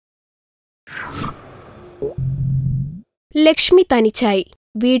ലക്ഷ്മി തനിച്ചായി.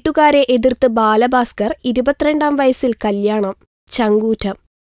 വീട്ടുകാരെ എതിർത്ത് ബാലഭാസ്കർ 22-ാം വയസ്സിൽ കല്യാണം. ചങ്കൂറ്റം.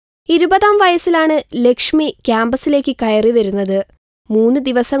 20-ാം വയസ്സിലാണ് ലക്ഷ്മി ക്യാമ്പസിലേക്ക് കയറി വരുന്നത്. 3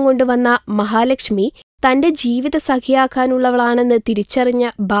 ദിവസം കൊണ്ട് വന്ന മഹാലക്ഷ്മി തന്റെ ജീവിത സഖിയാക്കാനുള്ളവളാണെന്ന് തിരിച്ചറിഞ്ഞ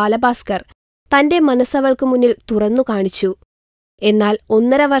ബാലഭാസ്കർ തന്റെ മനസ്സവൾക്ക് മുന്നിൽ തുറന്നു കാണിച്ചു. എന്നാൽ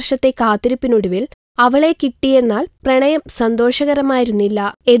 1.5 വർഷത്തെ കാത്തിരിപ്പിനൊടുവിൽ അവളെ കിട്ടിയെന്നാൽ പ്രണയം സന്തോഷകരമായിരുന്നില്ല.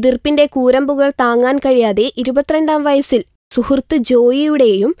 എതിർപ്പിന്റെ കൂരമ്പുകൾ താങ്ങാൻ കഴിയാതെ 22-ാം വയസ്സിൽ സുഹൃത്ത്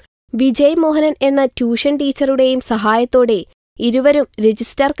ജോയിയുടെയും വിജയ് മോഹനൻ എന്ന ട്യൂഷൻ ടീച്ചറുടെയും സഹായത്തോടെ ഇരുവരും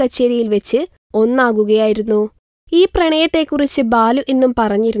രജിസ്ട്രാർ കച്ചേരിയിൽ വെച്ച് ഒന്നാകുകയായിരുന്നു. ഈ പ്രണയത്തെക്കുറിച്ച് ബാലു ഇന്നും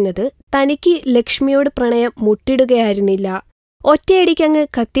പറഞ്ഞിരുന്നത് തനിക്ക് ലക്ഷ്മിയോട് പ്രണയം മുട്ടിടുകയായിരുന്നില്ല, ഒറ്റയടിക്കങ്ങ്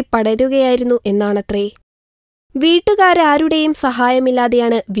കത്തിപ്പടരുകയായിരുന്നു എന്നാണത്രേ. വീട്ടുകാരാരുടെയും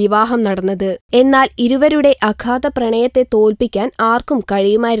സഹായമില്ലാതെയാണ് വിവാഹം നടന്നത്. എന്നാൽ ഇരുവരുടെ അഗാധ പ്രണയത്തെ തോൽപ്പിക്കാൻ ആർക്കും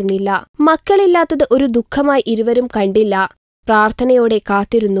കഴിയുമായിരുന്നില്ല. മക്കളില്ലാത്തത് ഒരു ദുഃഖമായി ഇരുവരും കണ്ടില്ല. പ്രാർത്ഥനയോടെ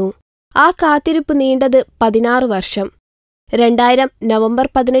കാത്തിരുന്നു. ആ കാത്തിരിപ്പ് നീണ്ടത് 16 വർഷം. 2000 നവംബർ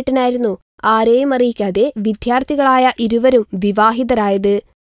 18-നായിരുന്നു ആരെയും അറിയിക്കാതെ വിദ്യാർത്ഥികളായ ഇരുവരും വിവാഹിതരായത്.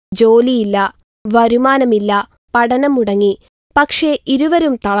 ജോലിയില്ല, വരുമാനമില്ല, പഠനം മുടങ്ങി. പക്ഷേ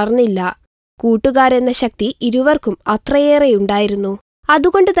ഇരുവരും തളർന്നില്ല. കൂട്ടുകാരെന്ന ശക്തി ഇരുവർക്കും അത്രയേറെയുണ്ടായിരുന്നു.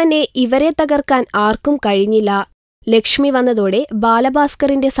 അതുകൊണ്ട് തന്നെ ഇവരെ തകർക്കാൻ ആർക്കും കഴിഞ്ഞില്ല. ലക്ഷ്മി വന്നതോടെ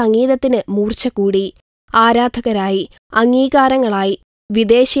ബാലഭാസ്കറിന്റെ സംഗീതത്തിന് മൂർച്ച കൂടി. ആരാധകരായി, അംഗീകാരങ്ങളായി,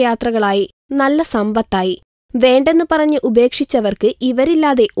 വിദേശയാത്രകളായി, നല്ല സമ്പത്തായി. വേണ്ടെന്നു പറഞ്ഞ് ഉപേക്ഷിച്ചവർക്ക്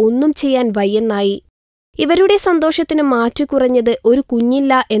ഇവരില്ലാതെ ഒന്നും ചെയ്യാൻ വയ്യെന്നായി. ഇവരുടെ സന്തോഷത്തിന് മാറ്റുകുറഞ്ഞത് ഒരു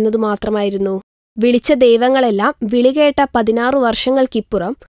കുഞ്ഞില്ല എന്നതു മാത്രമായിരുന്നു. വിളിച്ച ദൈവങ്ങളെല്ലാം വിളികേട്ട 16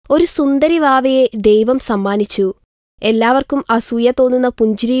 വർഷങ്ങൾക്കിപ്പുറം ഒരു സുന്ദരി വാവയെ ദൈവം സമ്മാനിച്ചു. എല്ലാവർക്കും അസൂയ തോന്നുന്ന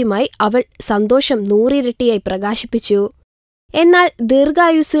പുഞ്ചിരിയുമായി അവൾ സന്തോഷം 100 ഇരട്ടിയായി പ്രകാശിപ്പിച്ചു. എന്നാൽ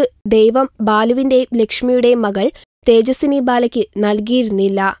ദീർഘായുസ് ദൈവം ബാലുവിന്റെയും ലക്ഷ്മിയുടെയും മകൾ തേജസ്വിനി ബാലയ്ക്ക്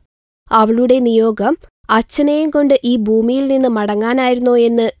നൽകിയിരുന്നില്ല. അവളുടെ നിയോഗം അച്ഛനെയും കൊണ്ട് ഈ ഭൂമിയിൽ നിന്ന് മടങ്ങാനായിരുന്നോ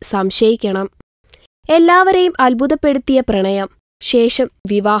എന്ന് സംശയിക്കണം. എല്ലാവരെയും അത്ഭുതപ്പെടുത്തിയ പ്രണയം, ശേഷം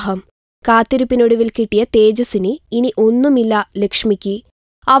വിവാഹം. കാത്തിരിപ്പിനൊടുവിൽ കിട്ടിയ തേജസ്വിനി ഇനി ഒന്നുമില്ല ലക്ഷ്മിക്ക്.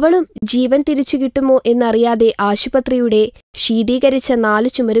 അവളും ജീവൻ തിരിച്ചു കിട്ടുമോ എന്നറിയാതെ ആശുപത്രിയുടെ ശീതീകരിച്ച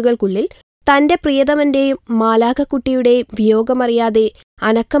 4 ചുമരുകൾക്കുള്ളിൽ തന്റെ പ്രിയതമന്റെയും മാലാഖക്കുട്ടിയുടെയും വിയോഗമറിയാതെ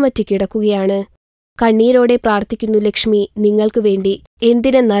അനക്കമറ്റ് കിടക്കുകയാണ്. കണ്ണീരോടെ പ്രാർത്ഥിക്കുന്നു ലക്ഷ്മി നിങ്ങൾക്ക് വേണ്ടി,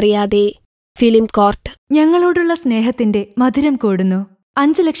 എന്തിനെന്നറിയാതെ. Film court. ഞങ്ങളോടുള്ള സ്നേഹത്തിന്റെ മധുരം കൂടുന്നു.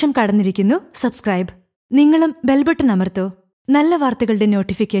 5 ലക്ഷം കടന്നിരിക്കുന്നു സബ്സ്ക്രൈബ്. നിങ്ങളും ബെൽബട്ടൺ അമർത്തോ. നല്ല വാർത്തകളുടെ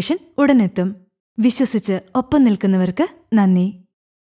നോട്ടിഫിക്കേഷൻ ഉടനെത്തും. വിശ്വസിച്ച് ഒപ്പം നിൽക്കുന്നവർക്ക് നന്ദി.